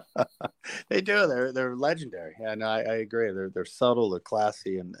silks. They do. They're legendary. Yeah, no, I agree. They're subtle, they're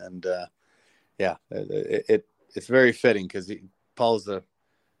classy, and it's very fitting, because Paul's a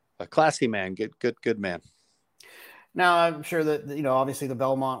classy man, good man. Now I'm sure that obviously the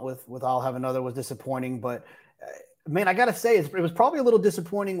Belmont with I'll Have Another was disappointing, but. Man, I gotta say, it was probably a little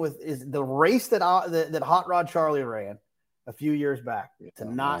disappointing is the race that Hot Rod Charlie ran a few years back to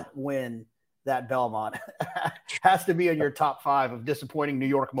not win that Belmont has to be in your top 5 of disappointing New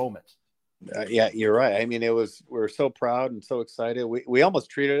York moments. Yeah, you're right. we were so proud and so excited. We almost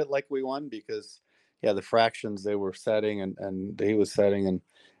treated it like we won, because the fractions they were setting and he was setting,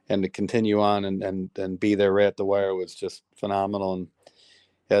 and to continue on and be there right at the wire was just phenomenal. And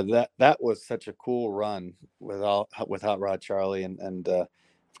that was such a cool run with Hot Rod Charlie, and of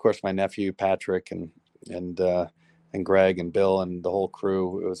course my nephew Patrick and Greg and Bill and the whole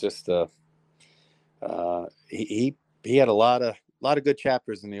crew. It was just he had a lot of good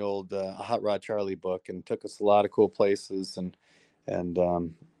chapters in the old Hot Rod Charlie book, and took us a lot of cool places. And I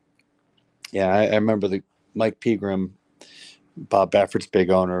remember the Mike Pegram, Bob Baffert's big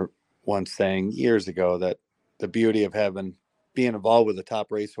owner, once saying years ago that the beauty of being involved with the top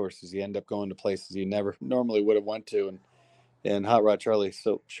racehorses, you end up going to places you never normally would have went to, and Hot Rod Charlie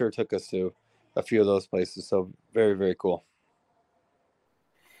so sure took us to a few of those places. So very, very cool.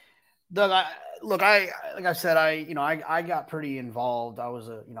 Doug, I like I said, I got pretty involved.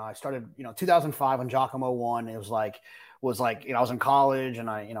 I started, 2005 when Giacomo won. It was like, I was in college and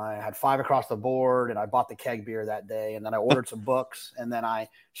I had 5 across the board and I bought the keg beer that day. And then I ordered some books and then I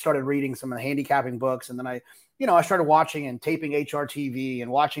started reading some of the handicapping books. And then I started watching and taping HRTV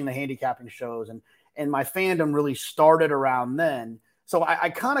and watching the handicapping shows. And my fandom really started around then. So I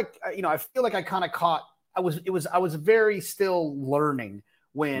kind of, I feel like I kind of caught, I was very still learning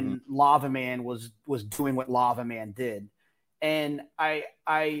when Lava Man was doing what Lava Man did. And I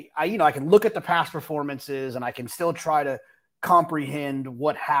can look at the past performances and I can still try to comprehend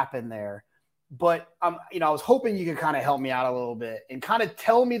what happened there. But I was hoping you could kind of help me out a little bit and kind of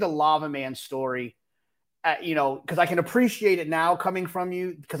tell me the Lava Man story, because I can appreciate it now coming from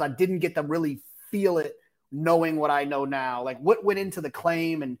you because I didn't get to really feel it knowing what I know now. Like what went into the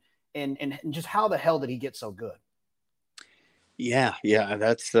claim and just how the hell did he get so good? Yeah,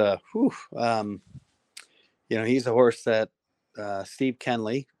 that's he's a horse that Steve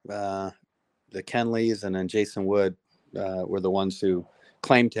Kenley, the Kenleys, and then Jason Wood were the ones who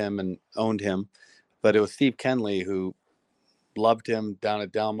claimed him and owned him. But it was Steve Kenley who loved him down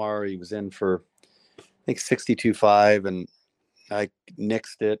at Del Mar. He was in for, I think, 62.5, and I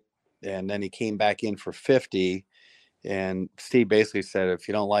nixed it. And then he came back in for 50. And Steve basically said, if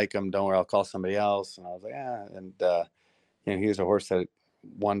you don't like him, don't worry, I'll call somebody else. And I was like, yeah. And, he was a horse that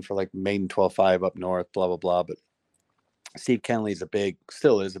won for like maiden 12.5 up north, blah, blah, blah. But Steve Kenley's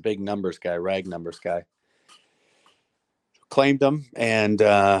still is a big numbers guy, rag numbers guy. Claimed him, and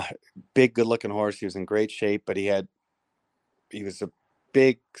big, good looking horse. He was in great shape, but he was a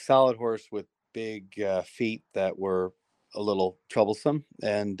big, solid horse with big feet that were a little troublesome.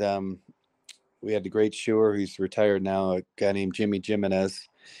 And we had the great shoer who's retired now, a guy named Jimmy Jimenez.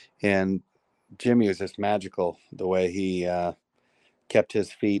 And Jimmy was just magical the way he kept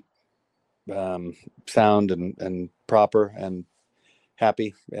his feet sound and proper and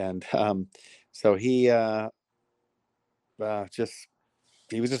happy. And so he was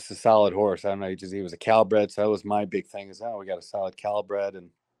just a solid horse. I don't know. He was a Calbred. So that was my big thing is, we got a solid Calbred.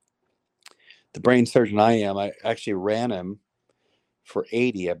 And the brain surgeon I actually ran him for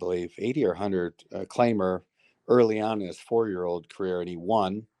 80, I believe, 80 or 100 claimer early on in his 4-year-old career. And he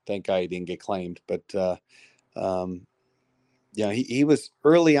won. Thank God he didn't get claimed. But, he was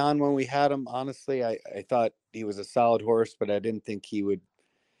early on when we had him. Honestly, I thought he was a solid horse, but I didn't think he would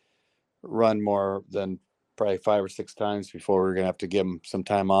run more than probably 5 or 6 times before we were going to have to give him some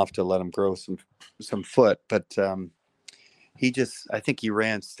time off to let him grow some foot. But I think he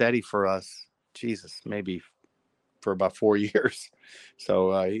ran steady for us. Jesus, maybe for about 4 years.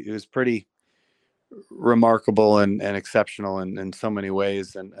 So it was pretty remarkable and exceptional in so many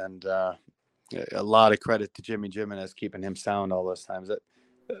ways. And a lot of credit to Jimmy Jimenez keeping him sound all those times.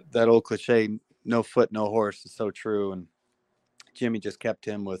 That old cliche, no foot, no horse, is so true. And Jimmy just kept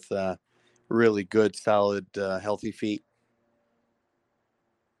him with really good, solid, healthy feet.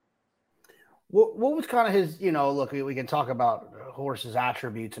 What was kind of his, look, we can talk about horses'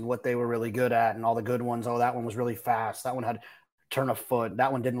 attributes and what they were really good at and all the good ones. Oh, that one was really fast. That one had turn of foot.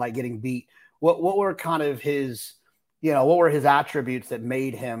 That one didn't like getting beat. What were kind of his, what were his attributes that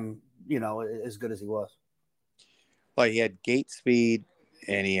made him, as good as he was? Well, he had gate speed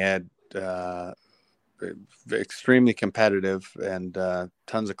and he had extremely competitive and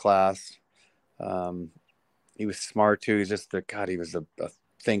tons of class. He was smart too. He was a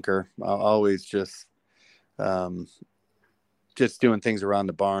thinker, always just doing things around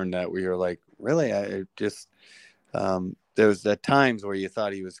the barn that we were like, really? There was at times where you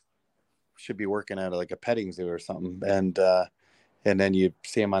thought he should be working at like a petting zoo or something. And then you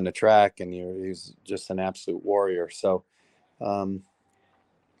see him on the track and he's just an absolute warrior. So,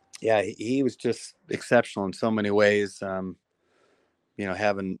 he was just exceptional in so many ways.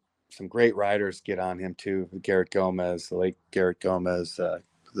 Having some great riders get on him too. Garrett Gomez, the late Garrett Gomez, the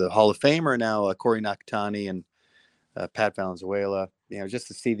Hall of Famer now, Corey Nakatani and Pat Valenzuela. Just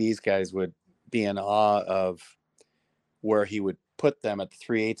to see these guys would be in awe of where he would put them at the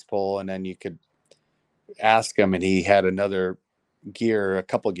 3/8 pole, and then you could ask him, and he had a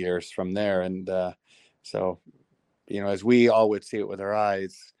couple gears from there. And so, as we all would see it with our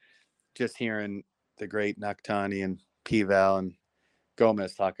eyes, just hearing the great Nakatani and P-Val and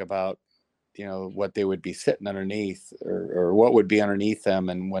Gomez talk about, what they would be sitting underneath or what would be underneath them.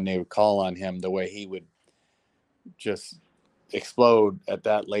 And when they would call on him, the way he would just explode at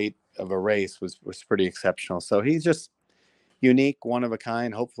that late of a race was pretty exceptional. So he's just unique, one of a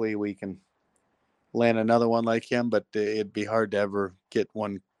kind. Hopefully we can land another one like him, but it'd be hard to ever get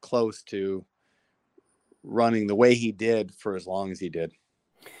one close to running the way he did for as long as he did.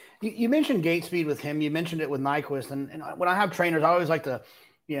 You mentioned gate speed with him. You mentioned it with Nyquist. And when I have trainers, I always like to,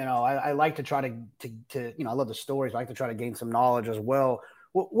 I like to try to I love the stories. I like to try to gain some knowledge as well.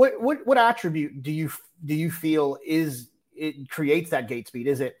 What attribute do you feel it creates that gate speed?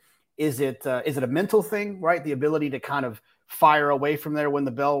 Is it a mental thing, right? The ability to kind of fire away from there when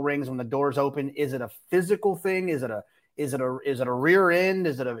the bell rings, when the doors open. Is it a physical thing? Is it a rear end?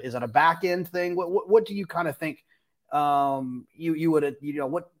 Is it a back end thing? What do you kind of think? You would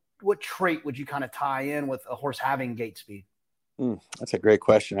what trait would you kind of tie in with a horse having gate speed? That's a great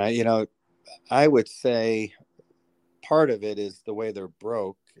question. I would say part of it is the way they're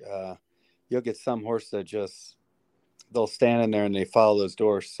broke. You'll get some horse that they'll stand in there and they follow those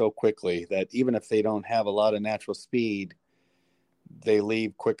doors so quickly that even if they don't have a lot of natural speed, they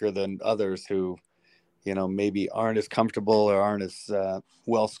leave quicker than others who, maybe aren't as comfortable or aren't as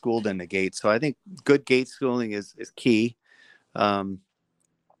well schooled in the gate. So I think good gate schooling is key.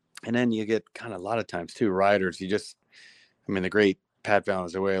 And then you get kind of a lot of times too, riders, the great Pat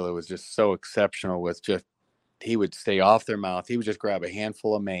Valenzuela was just so exceptional with he would stay off their mouth. He would just grab a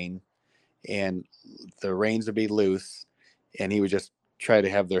handful of mane and the reins would be loose. And he would just try to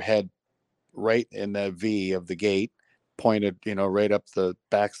have their head right in the V of the gate, pointed, right up the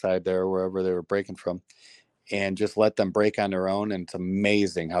backside there, wherever they were breaking from, and just let them break on their own. And it's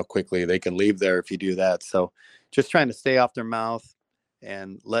amazing how quickly they can leave there if you do that. So just trying to stay off their mouth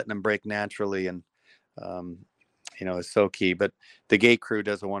and letting them break naturally. And, is so key. But the gate crew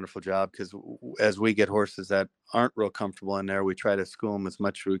does a wonderful job because as we get horses that aren't real comfortable in there, we try to school them as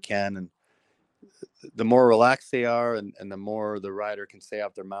much as we can. And the more relaxed they are and the more the rider can stay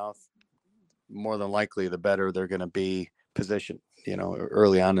off their mouth, more than likely, the better they're going to be positioned,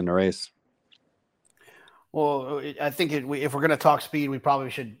 early on in the race. Well, I think if we're going to talk speed, we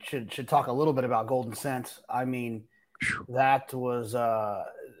probably should talk a little bit about Golden Sense. That was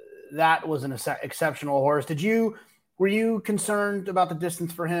an exceptional horse. Were you concerned about the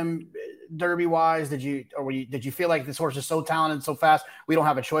distance for him, Derby wise? Did you feel like this horse is so talented, so fast, we don't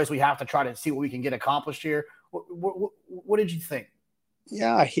have a choice, we have to try to see what we can get accomplished here? What did you think?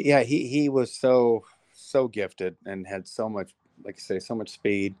 Yeah, he was so gifted and had so much, like I say, so much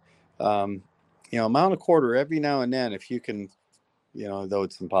speed. A mile and a quarter every now and then, if you can, though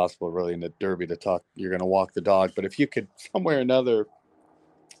it's impossible really in the Derby to talk, you're going to walk the dog, but if you could somewhere or another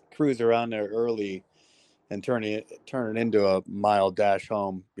cruise around there early and turn it into a mile dash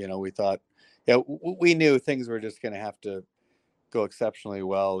home, we thought, we knew things were just going to have to go exceptionally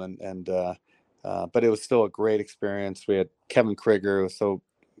well. But it was still a great experience. We had Kevin Krieger, who was so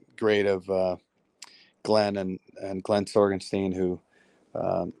great, of Glenn and Glenn Sorgenstein, who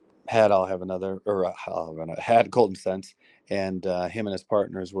had Golden Sense, and him and his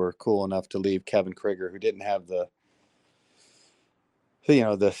partners were cool enough to leave Kevin Krieger, who didn't have the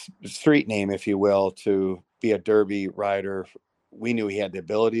street name, if you will, to be a Derby rider. We knew he had the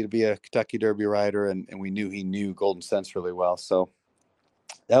ability to be a Kentucky Derby rider, and we knew he knew Golden Sense really well. So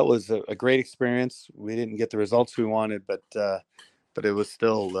that was a great experience. We didn't get the results we wanted, but it was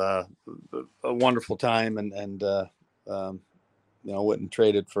still a wonderful time, and wouldn't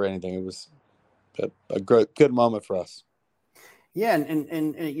trade it for anything. It was a good moment for us. Yeah,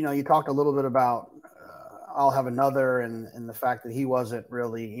 and you talked a little bit about I'll Have Another, and the fact that he wasn't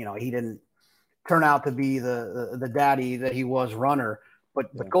really, he didn't turn out to be the daddy that he was runner.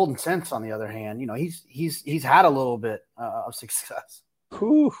 But Golden Sense, on the other hand, he's had a little bit of success.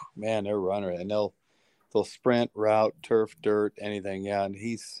 Whew, man, they're a runner, and they'll sprint, route, turf, dirt, anything. Yeah, and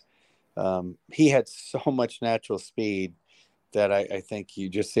he had so much natural speed that I think you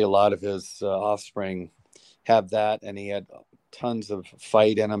just see a lot of his offspring have that, and he had tons of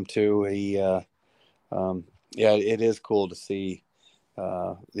fight in him too. It is cool to see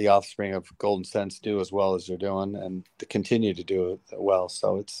the offspring of Golden Sense do as well as they're doing, and to continue to do it well.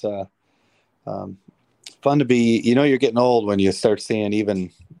 So it's fun to be, you're getting old when you start seeing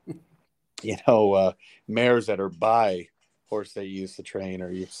even, mares that are by horse they used to train,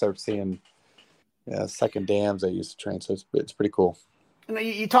 or you start seeing second dams they used to train. So it's pretty cool. And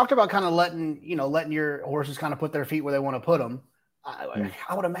you talked about kind of letting your horses kind of put their feet where they want to put them.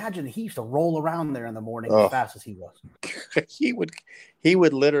 I would imagine he used to roll around there in the morning as fast as he was. he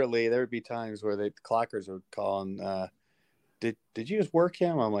would literally, there would be times where the clockers would call and did you just work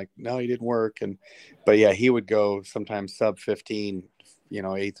him? I'm like, no, he didn't work. But yeah, he would go sometimes sub 15,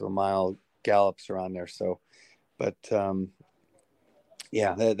 eighth of a mile gallops around there. So, but that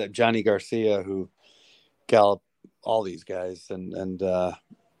Johnny Garcia, who galloped all these guys, and that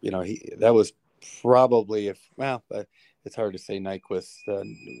was probably it's hard to say. Nyquist,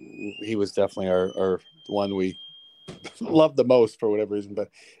 he was definitely our one we loved the most for whatever reason. But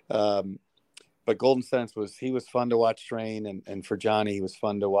Golden Sense he was fun to watch train, and for Johnny, he was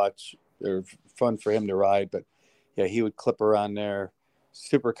fun to watch, or fun for him to ride. But yeah, he would clip around there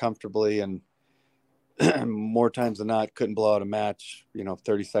super comfortably, and more times than not, couldn't blow out a match,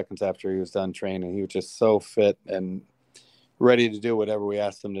 30 seconds after he was done training. He was just so fit and ready to do whatever we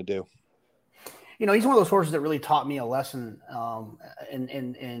asked him to do. He's one of those horses that really taught me a lesson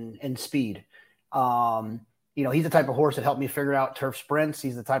in speed. He's the type of horse that helped me figure out turf sprints.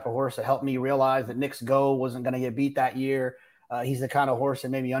 He's the type of horse that helped me realize that Knicks Go wasn't going to get beat that year. He's the kind of horse that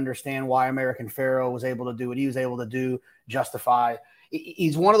made me understand why American Pharoah was able to do what he was able to do, Justify.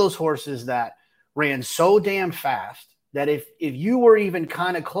 He's one of those horses that ran so damn fast that if you were even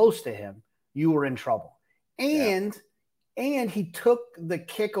kind of close to him, you were in trouble. And he took the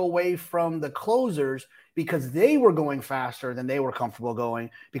kick away from the closers because they were going faster than they were comfortable going,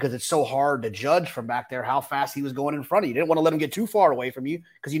 because it's so hard to judge from back there how fast he was going in front of you. You didn't want to let him get too far away from you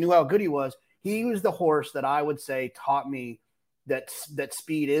because you knew how good he was. He was the horse that I would say taught me that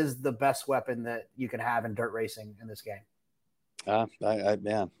speed is the best weapon that you can have in dirt racing in this game. I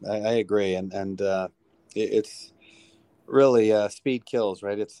agree. And it's really speed kills,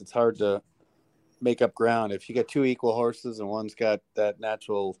 right? It's hard to make up ground. If you get two equal horses and one's got that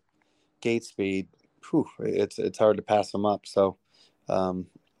natural gate speed, it's hard to pass them up. So,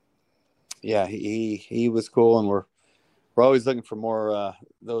 he was cool, and we're always looking for more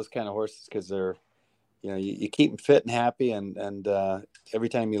those kind of horses, because they're, you keep them fit and happy, and every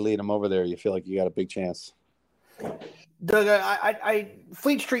time you lead them over there, you feel like you got a big chance. Doug, I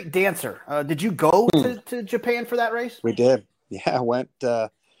Fleet Street Dancer. Did you go to Japan for that race? We did. Yeah, went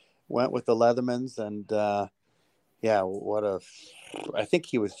with the Leathermans, and I think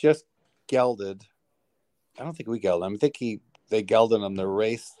he was just gelded. I don't think we gelded him. I think they gelded him the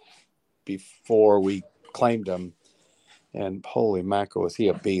race before we claimed him, and holy mackerel, was he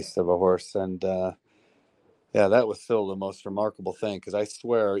a beast of a horse. And that was still the most remarkable thing, because I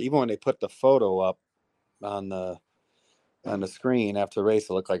swear, even when they put the photo up on the screen after the race,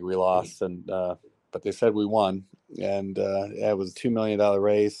 it looked like we lost, and but they said we won. And it was a $2 million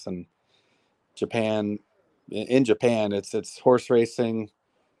race. And in Japan, it's horse racing,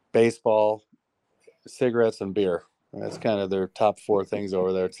 baseball, cigarettes, and beer. That's kind of their top four things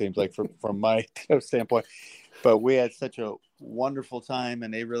over there, it seems like, from my standpoint. But we had such a wonderful time,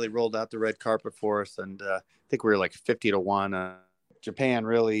 and they really rolled out the red carpet for us. And I think we were like 50-1. Japan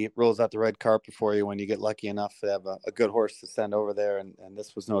really rolls out the red carpet for you when you get lucky enough to have a good horse to send over there, and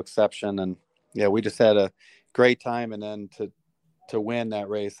this was no exception. And yeah, we just had a great time, and then to win that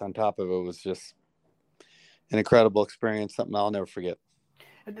race on top of it was just an incredible experience, something I'll never forget.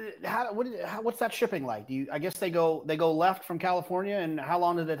 What's that shipping like? I guess they go left from California, and how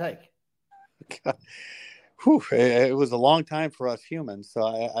long did it take? It was a long time for us humans, so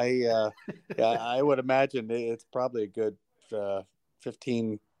I would imagine it's probably a good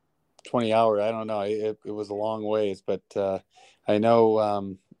 15-20 hours. I don't know. It was a long ways, but I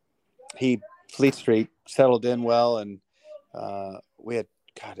know Fleet Street settled in well, and we had,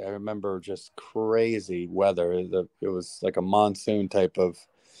 I remember just crazy weather. It was like a monsoon type of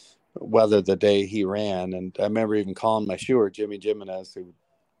weather the day he ran. And I remember even calling my shoer, Jimmy Jimenez, who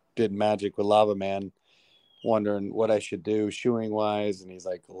did magic with Lava Man, wondering what I should do shoeing wise. And he's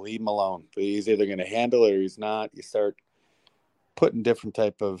like, leave him alone. But he's either going to handle it or he's not. You start putting different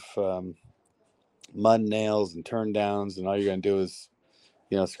type of mud nails and turn downs, and all you're going to do is,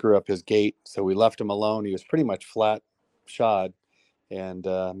 screw up his gait. So we left him alone. He was pretty much flat shod. And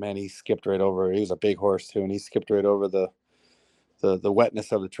man, he skipped right over. He was a big horse too, and he skipped right over the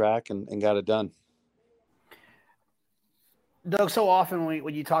wetness of the track and got it done. Doug, so often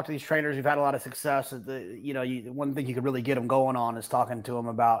when you talk to these trainers who've had a lot of success, one thing you could really get them going on is talking to them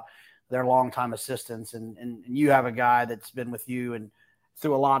about their longtime assistants, and you have a guy that's been with you and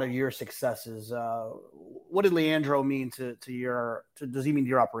through a lot of your successes. What did Leandro mean to does he mean to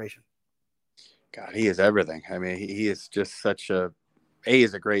your operation? God, he is everything. I mean, he is just such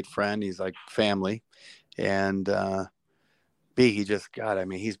he's a great friend. He's like family. And B,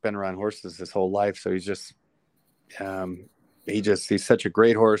 he's been around horses his whole life. So he's just, he's such a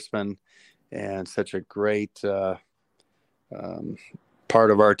great horseman and such a great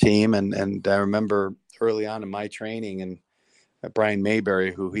part of our team. And I remember early on in my training, and Brian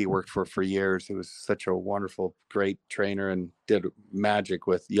Mayberry, who he worked for years, who was such a wonderful, great trainer and did magic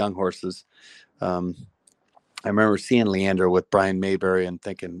with young horses. I remember seeing Leandro with Brian Mayberry and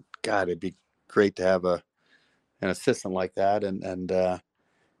thinking, God, it'd be great to have an assistant like that. And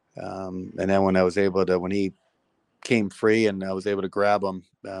And then when he came free and I was able to grab him,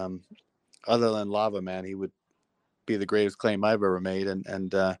 other than Lava Man, he would be the greatest claim I've ever made.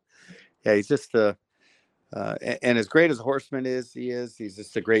 And yeah, he's just and as great as a horseman he's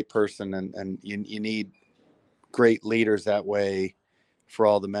just a great person. And you need great leaders that way for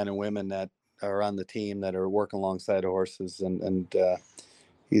all the men and women that are on the team that are working alongside the horses. And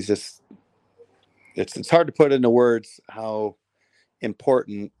he's just, it's hard to put into words how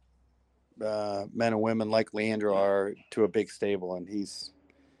important men and women like Leandro are to a big stable. And he's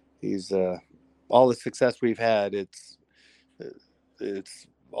all the success we've had. It's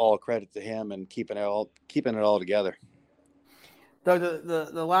all credit to him and keeping it all together. Doug,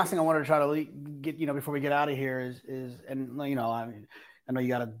 the last thing I wanted to try to get, before we get out of here is and I know you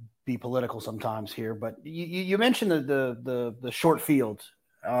got to be political sometimes here, but you mentioned the short field.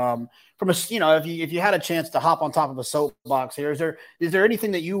 From a, if you had a chance to hop on top of a soapbox here, is there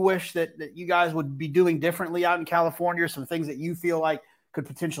anything that you wish that you guys would be doing differently out in California, or some things that you feel like could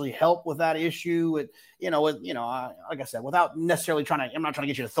potentially help with that issue? Like I said, without necessarily I'm not trying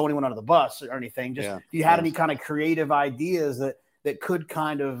to get you to throw anyone under the bus or anything. Just if you had any kind of creative ideas that could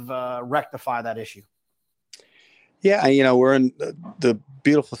kind of rectify that issue. Yeah, we're in the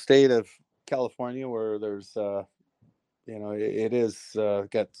beautiful state of California where there's, it is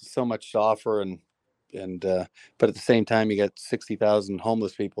got so much to offer, and but at the same time, you got 60,000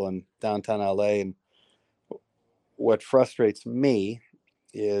 homeless people in downtown LA. And what frustrates me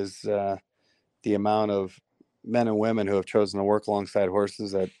is the amount of men and women who have chosen to work alongside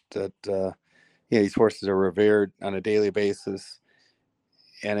horses that these horses are revered on a daily basis.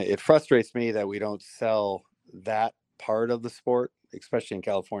 And it frustrates me that we don't sell that part of the sport, especially in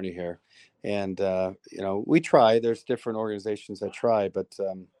California here. And, we try, there's different organizations that try, but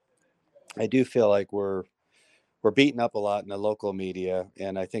I do feel like we're beaten up a lot in the local media.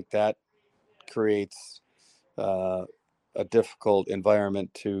 And I think that creates a difficult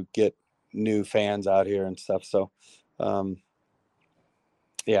environment to get new fans out here and stuff. So,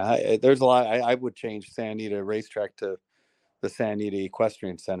 there's a lot. I would change Santa Anita Racetrack to the Santa Anita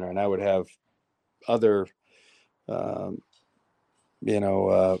Equestrian Center, and I would have other,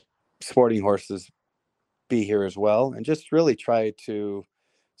 sporting horses be here as well, and just really try to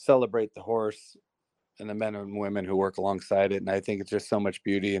celebrate the horse and the men and women who work alongside it. And I think it's just so much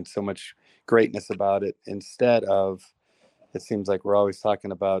beauty and so much greatness about it, instead of, it seems like we're always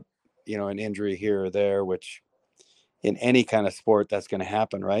talking about, an injury here or there, which in any kind of sport that's going to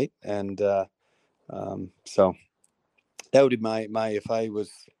happen. Right. And so that would be my, if I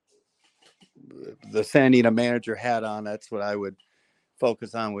was the Santa Anita manager hat on, that's what I would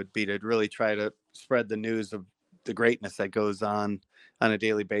focus on, would be to really try to spread the news of the greatness that goes on a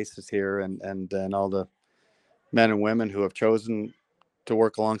daily basis here, and all the men and women who have chosen to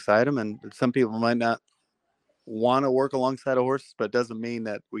work alongside them. And some people might not want to work alongside a horse, but it doesn't mean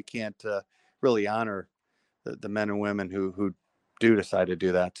that we can't really honor the men and women who do decide to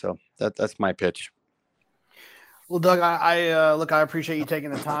do that. So that's my pitch. Well, Doug, I appreciate you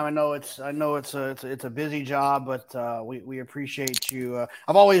taking the time. I know it's a busy job, but we appreciate you.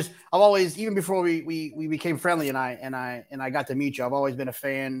 I've always, even before we became friendly and I got to meet you, I've always been a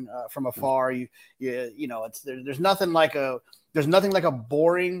fan from afar. There's nothing like a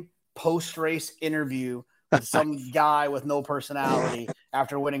boring post-race interview with some guy with no personality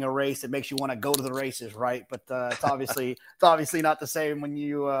after winning a race that makes you want to go to the races, right? But it's obviously not the same when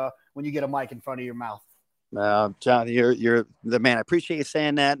you get a mic in front of your mouth. John, you're the man. I appreciate you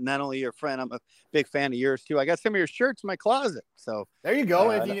saying that. And not only your friend, I'm a big fan of yours too. I got some of your shirts in my closet. So there you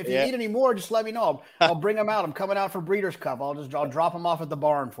go. If you need any more, just let me know. I'll bring them out. I'm coming out for Breeders' Cup. I'll drop them off at the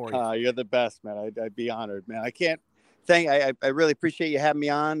barn for you. You're the best, man. I'd be honored, man. I really appreciate you having me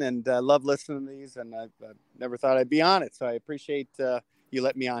on, and I love listening to these, and I never thought I'd be on it. So I appreciate you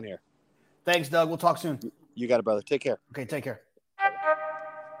letting me on here. Thanks, Doug. We'll talk soon. You got it, brother. Take care. Okay, take care.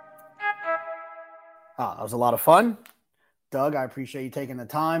 That was a lot of fun. Doug, I appreciate you taking the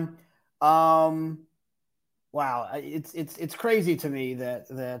time. Wow. It's crazy to me that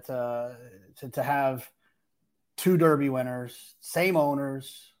to have two Derby winners, same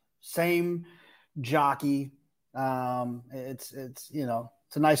owners, same jockey. It's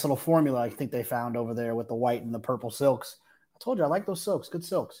a nice little formula I think they found over there with the white and the purple silks. I told you I like those silks. Good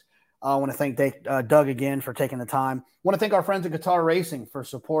silks. I want to thank Doug again for taking the time. I want to thank our friends at Guitar Racing for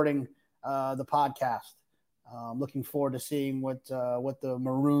supporting the podcast. Looking forward to seeing what the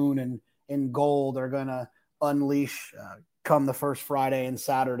maroon and gold are going to unleash come the first Friday and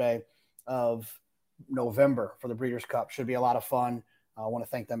Saturday of November for the Breeders' Cup. Should be a lot of fun. I want to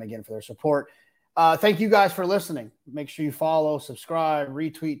thank them again for their support. Thank you guys for listening. Make sure you follow, subscribe,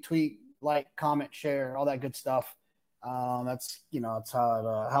 retweet, tweet, like, comment, share, all that good stuff. That's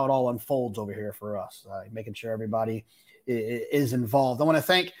how it all unfolds over here for us, making sure everybody is involved. I want to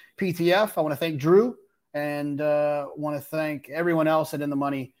thank PTF. I want to thank Drew, and want to thank everyone else at In the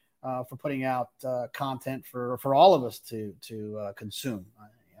Money for putting out content for all of us to consume.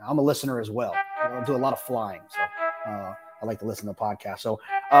 I'm a listener as well. I do a lot of flying, so I like to listen to podcasts. So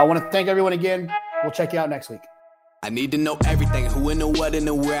I want to thank everyone again. We'll check you out next week. I need to know everything, who and the what and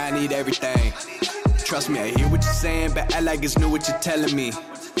the where, I need everything. Trust me, I hear what you're saying, but act like it's new what you're telling me.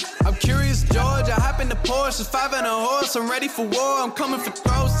 I'm curious, George, I hop in the Porsche, 5 and a horse, I'm ready for war, I'm coming for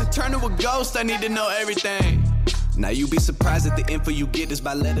throats, to turn to a ghost, I need to know everything. Now you be surprised at the info you get is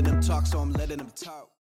by letting them talk, so I'm letting them talk.